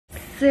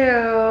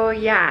So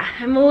yeah,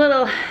 I'm a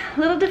little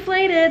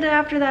deflated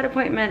after that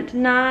appointment.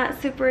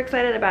 Not super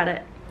excited about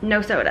it.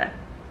 No soda,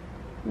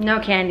 no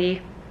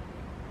candy,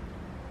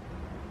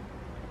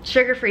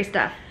 sugar-free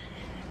stuff.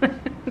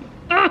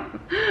 I'm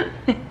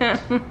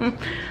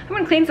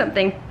gonna clean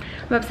something.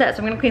 I'm upset,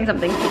 so I'm gonna clean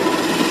something.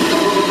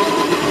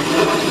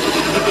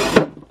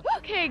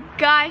 Okay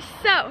guys,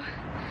 so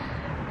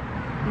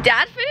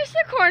Dad finished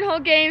the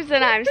cornhole games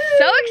and I'm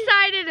so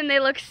excited and they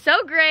look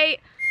so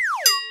great.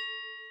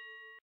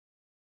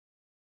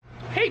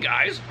 Hey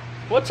guys,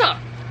 what's up?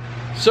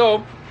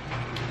 So,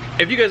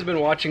 if you guys have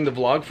been watching the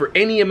vlog for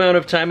any amount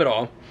of time at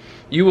all,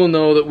 you will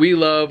know that we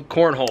love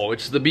cornhole,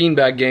 which is the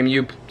beanbag game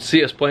you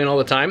see us playing all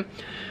the time.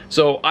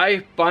 So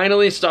I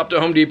finally stopped at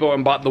Home Depot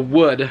and bought the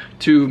wood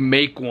to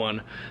make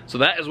one. So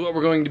that is what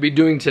we're going to be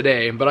doing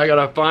today. But I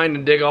gotta find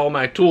and dig all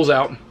my tools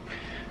out.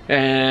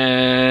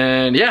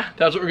 And yeah,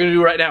 that's what we're gonna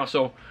do right now.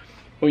 So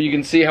well, you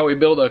can see how we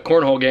build a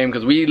cornhole game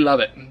because we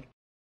love it.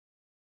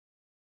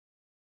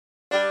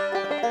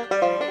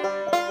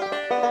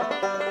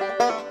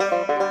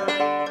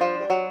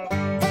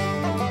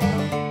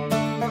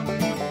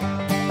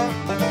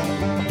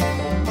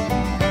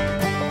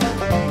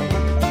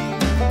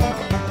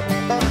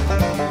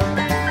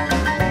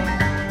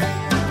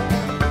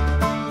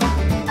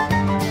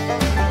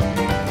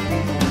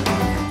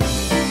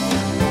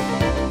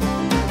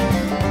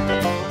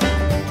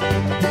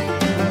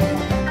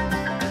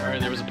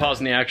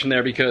 Pause in the action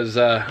there because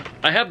I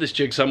have this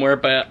jig somewhere,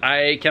 but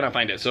I cannot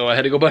find it, so I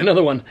had to go buy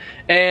another one.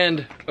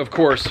 And of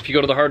course, if you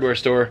go to the hardware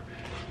store,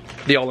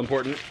 the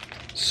all-important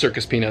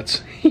circus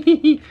peanuts.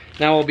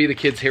 Now I'll be the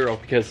kids' hero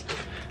because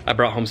I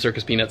brought home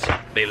circus peanuts.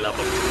 They love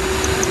them.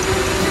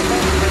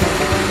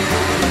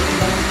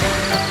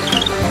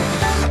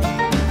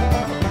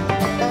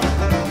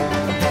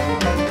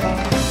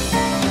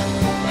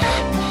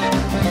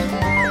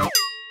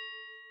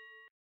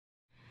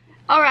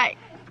 Alright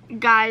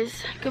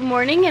guys, good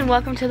morning and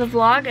welcome to the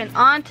vlog. And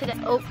on today,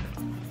 oh,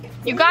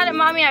 you got it,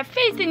 Mommy, I have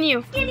faith in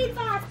you.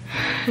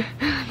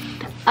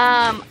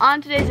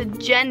 On today's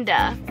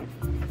agenda,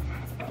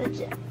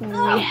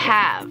 we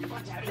have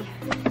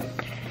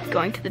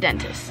going to the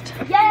dentist.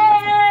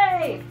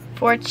 Yay!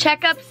 For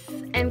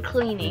checkups and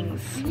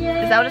cleanings.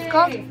 Yay! Is that what it's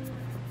called?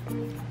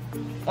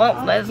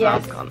 Well, that's not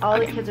what it's called. All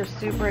the kids are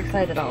super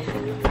excited also.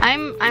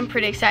 I'm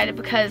pretty excited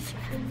because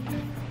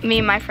me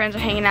and my friends are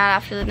hanging out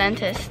after the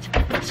dentist.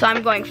 So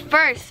I'm going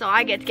first, so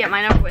I get to get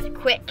mine over with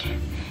quick.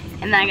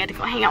 And then I get to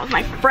go hang out with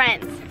my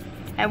friends.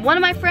 And one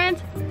of my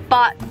friends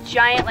bought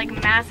giant, like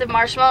massive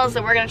marshmallows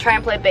that we're gonna try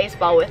and play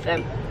baseball with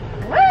them.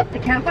 What? The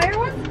campfire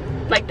ones?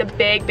 Like the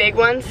big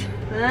ones.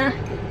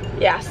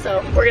 Yeah,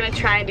 so we're gonna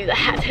try and do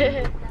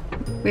that.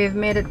 We've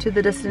made it to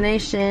the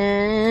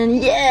destination.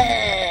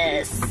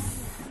 Yes!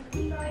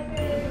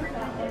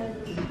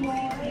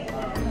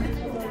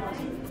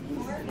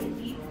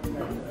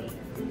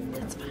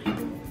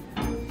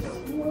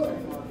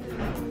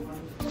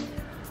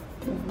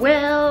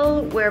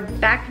 Well, we're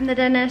back from the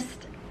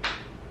dentist.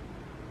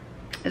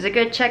 It was a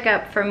good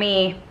checkup for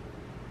me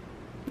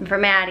and for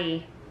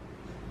Maddie.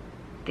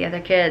 The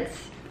other kids,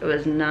 it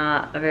was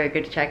not a very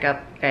good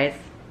checkup, guys.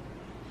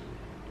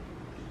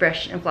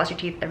 Brush and floss your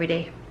teeth every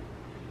day.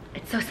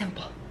 It's so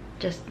simple.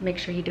 Just make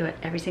sure you do it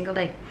every single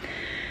day.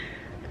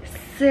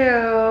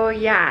 So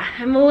yeah,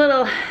 I'm a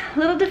little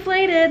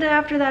deflated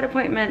after that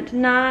appointment.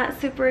 Not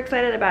super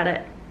excited about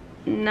it.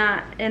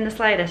 Not in the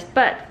slightest,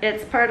 but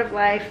it's part of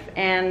life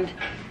and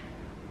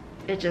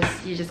you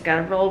just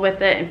gotta roll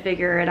with it and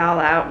figure it all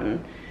out.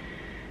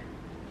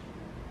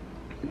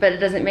 But it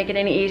doesn't make it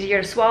any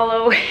easier to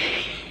swallow.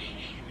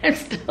 I'm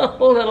still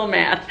a little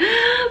mad.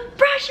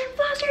 Brush and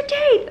floss your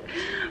teeth.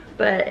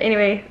 But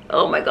anyway,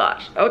 oh my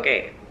gosh,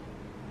 okay.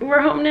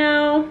 We're home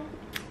now.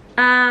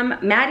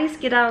 Maddie's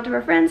skedaddled to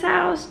her friend's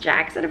house,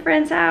 Jack's at a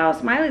friend's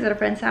house, Miley's at a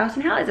friend's house,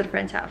 and Hallie's at a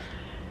friend's house.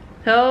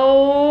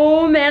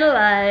 So man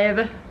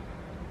alive.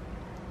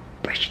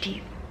 Brush your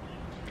teeth.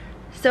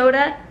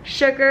 Soda,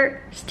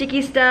 sugar,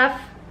 sticky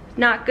stuff,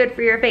 not good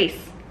for your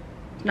face.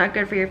 It's not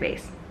good for your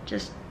face.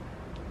 Just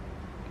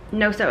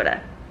no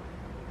soda,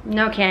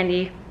 no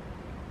candy,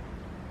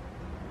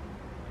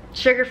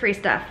 sugar-free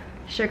stuff.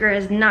 Sugar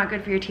is not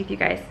good for your teeth, you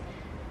guys.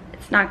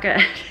 It's not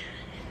good.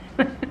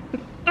 I'm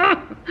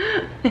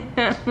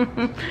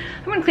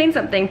gonna clean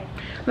something.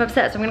 I'm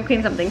upset, so I'm gonna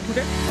clean something.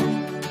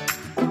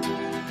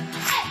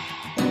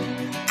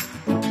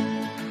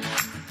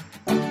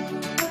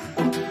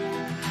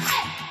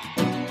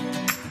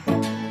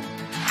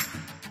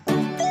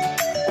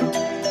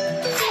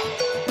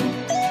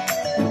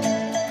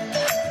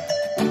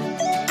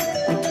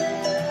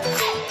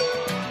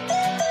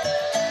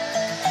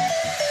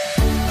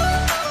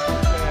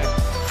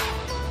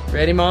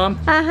 Ready, Mom?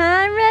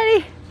 I'm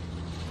ready.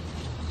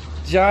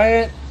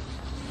 Giant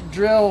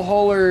drill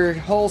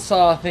hole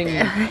saw thing.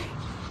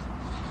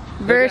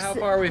 Look at how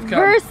far we've come.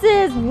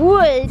 Versus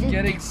wood. It's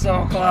getting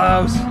so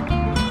close.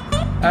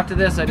 After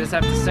this, I just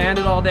have to sand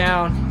it all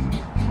down,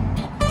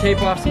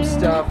 tape off some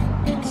stuff,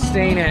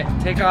 stain it,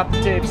 take off the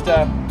tape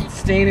stuff,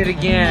 stain it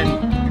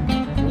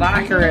again,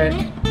 Lacquer it.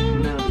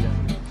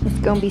 It's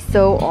gonna be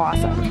so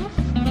awesome.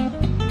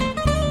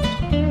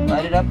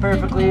 Light it up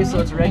perfectly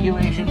so it's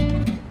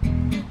regulation.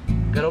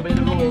 Gotta obey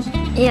the rules.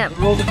 Yep.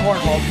 The rules of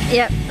cornhole.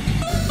 Yep.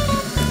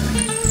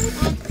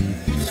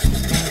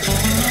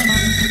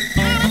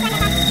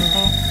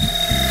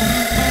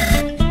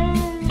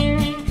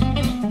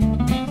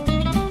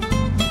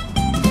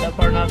 That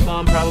part not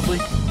bomb probably.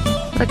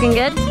 Looking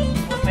good?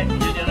 Flip it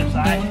and do the other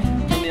side.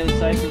 From the other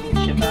side so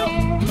it'll chip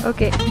out.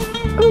 Okay.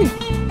 Ooh.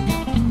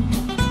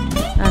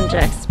 On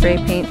Jack's spray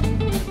paint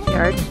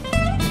yard.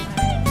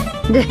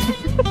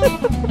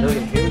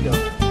 Okay, here we go.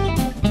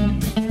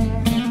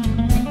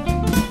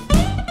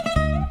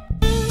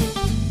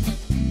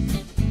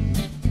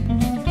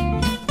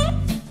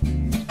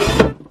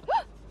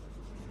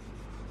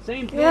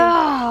 Same thing.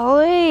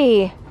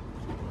 Golly.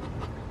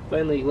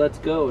 Finally, let's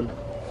go and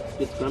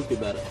get grumpy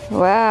about it.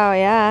 Wow,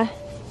 yeah.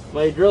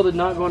 My drill did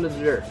not go into the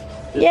dirt.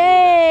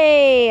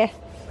 Yay!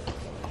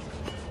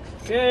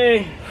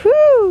 Okay.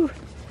 Whew.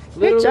 Good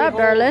Literally job,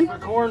 holes darling. for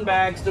corn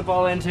bags to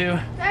fall into.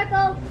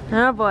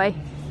 Oh boy.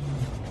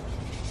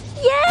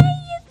 Yay!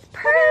 It's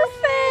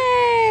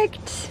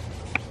perfect!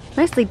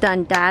 Nicely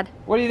done, Dad.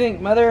 What do you think,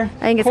 Mother?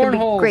 I think it's gonna be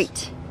Cornholes.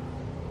 great.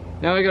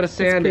 Now we gotta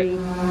sand it.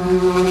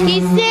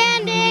 He's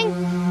sanding!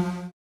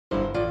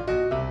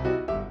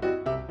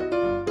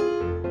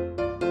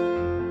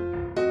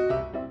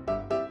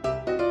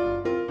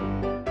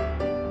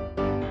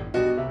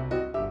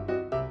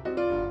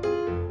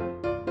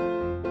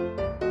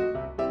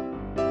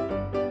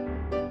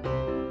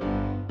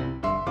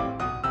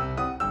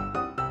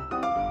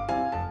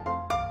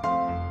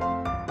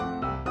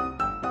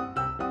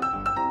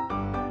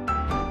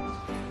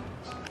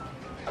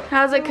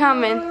 How's it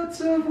coming?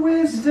 Words of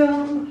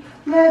wisdom,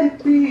 let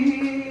it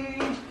be.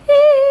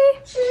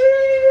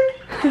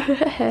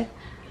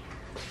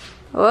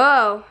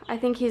 Whoa, I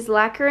think he's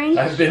lacquering.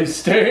 I've been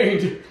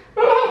stained.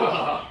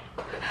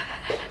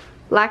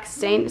 Lac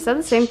stain, is that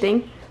the same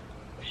thing?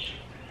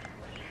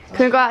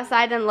 Can we go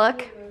outside and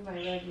look?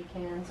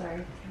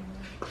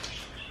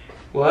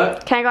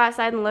 What? Can I go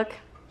outside and look?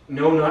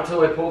 No, not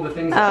till I pull the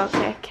things Oh, out.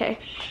 okay, okay.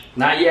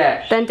 Not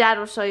yet. Then Dad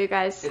will show you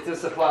guys. It's the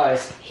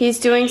supplies. He's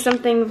doing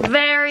something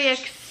very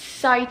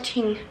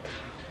exciting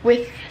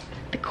with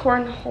the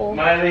cornhole.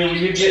 Miley, will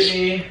you get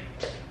me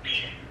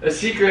a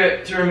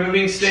secret to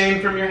removing stain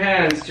from your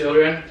hands,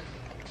 children?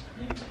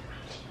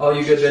 All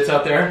you good bits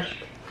out there.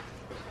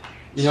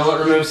 You know what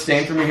removes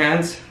stain from your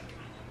hands?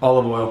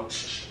 Olive oil.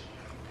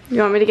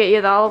 You want me to get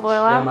you the olive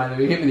oil Yeah, out? Miley,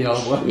 will you get me the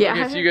olive oil? Yeah.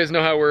 Okay, so you guys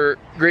know how we're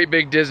great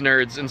big Diz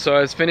nerds, and so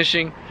I was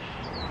finishing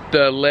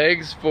the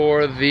legs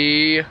for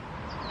the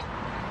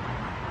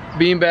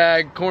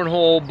beanbag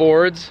cornhole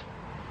boards,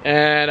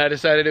 and I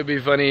decided it'd be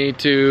funny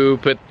to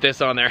put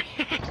this on there.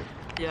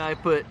 Yeah, I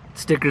put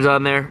stickers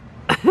on there.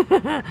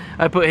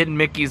 I put hidden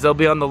Mickeys. They'll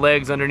be on the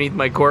legs underneath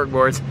my cork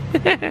boards.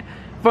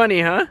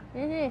 Funny, huh?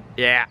 Mm-hmm.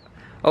 Yeah.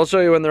 I'll show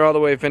you when they're all the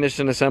way finished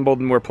and assembled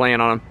and we're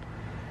playing on them.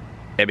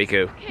 It'd be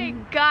cool. Okay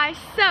guys,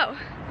 so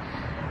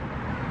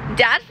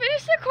Dad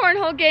finished the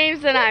cornhole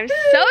games and I'm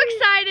so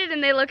excited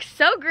and they look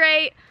so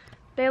great.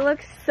 They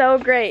look so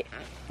great.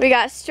 We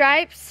got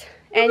stripes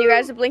and you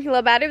guys are blinking a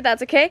little battery, but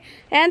that's okay.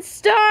 And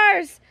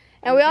stars.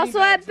 And we also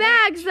have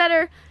bags that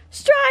are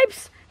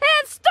stripes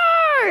and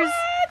stars.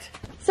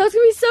 So it's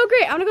gonna be so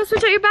great. I'm gonna go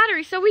switch out your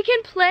battery so we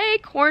can play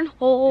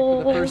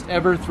cornhole. For the first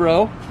ever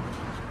throw.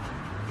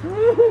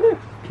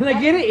 Can I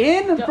get it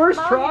in the first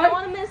try? You don't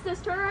want to miss this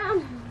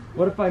turnaround.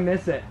 What if I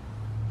miss it?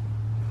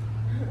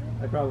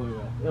 I probably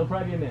will. It'll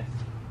probably be a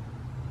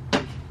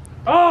miss.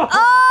 Oh!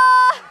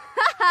 Oh!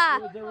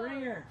 It was a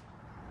ringer.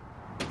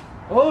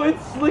 Oh,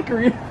 it's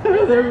slickery.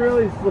 They're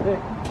really slick.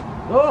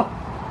 Oh!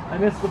 I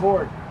missed the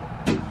board.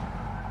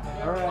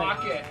 All right.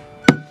 Lock it.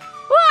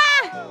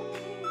 Ah!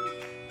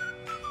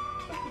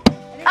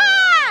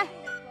 Ah!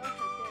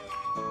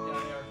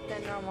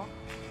 Than normal.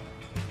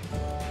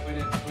 We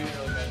didn't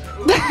really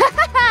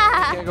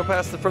measure. Can't go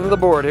past the front of the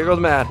board. Here goes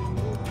Matt.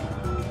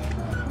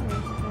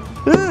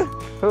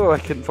 Oh, I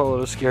couldn't follow. I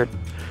was scared.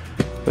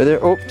 Right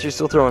there. Oh, she's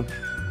still throwing.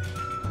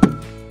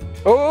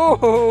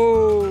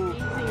 Oh!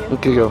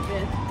 Okay, go.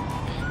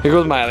 Here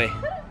goes Miley.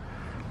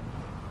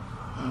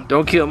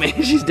 Don't kill me.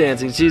 She's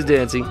dancing. She's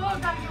dancing.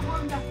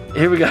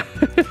 Here we go.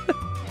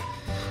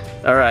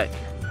 All right.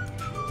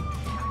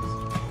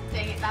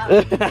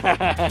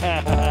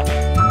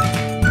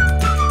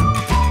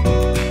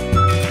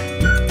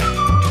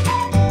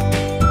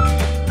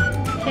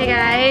 Hey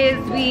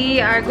guys, we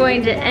are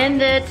going to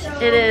end it.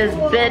 It is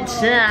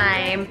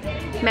bedtime.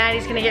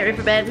 Maddie's gonna get ready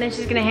for bed and then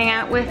she's gonna hang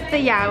out with the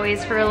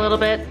Yowies for a little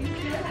bit.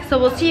 So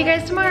we'll see you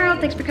guys tomorrow.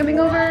 Thanks for coming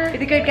over. Be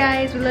the good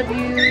guys, we love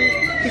you.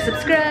 Please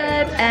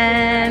subscribe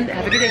and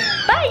have a good day.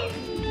 Bye!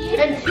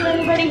 And to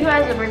anybody who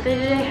has a birthday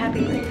today,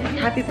 happy birthday.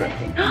 Happy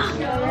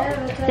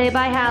birthday. Say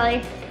bye,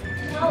 Hallie.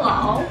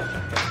 Hello.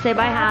 Say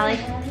bye, Hallie.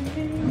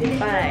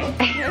 Bye.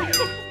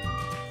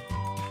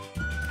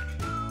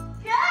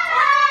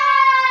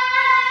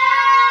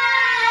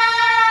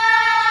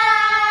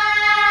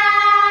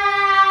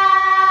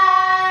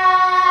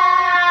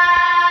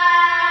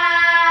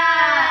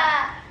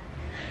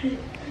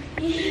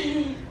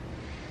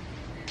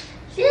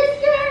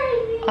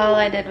 All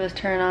I did was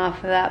turn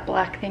off that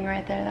black thing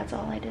right there. That's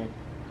all I did.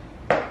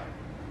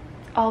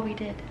 All we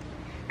did.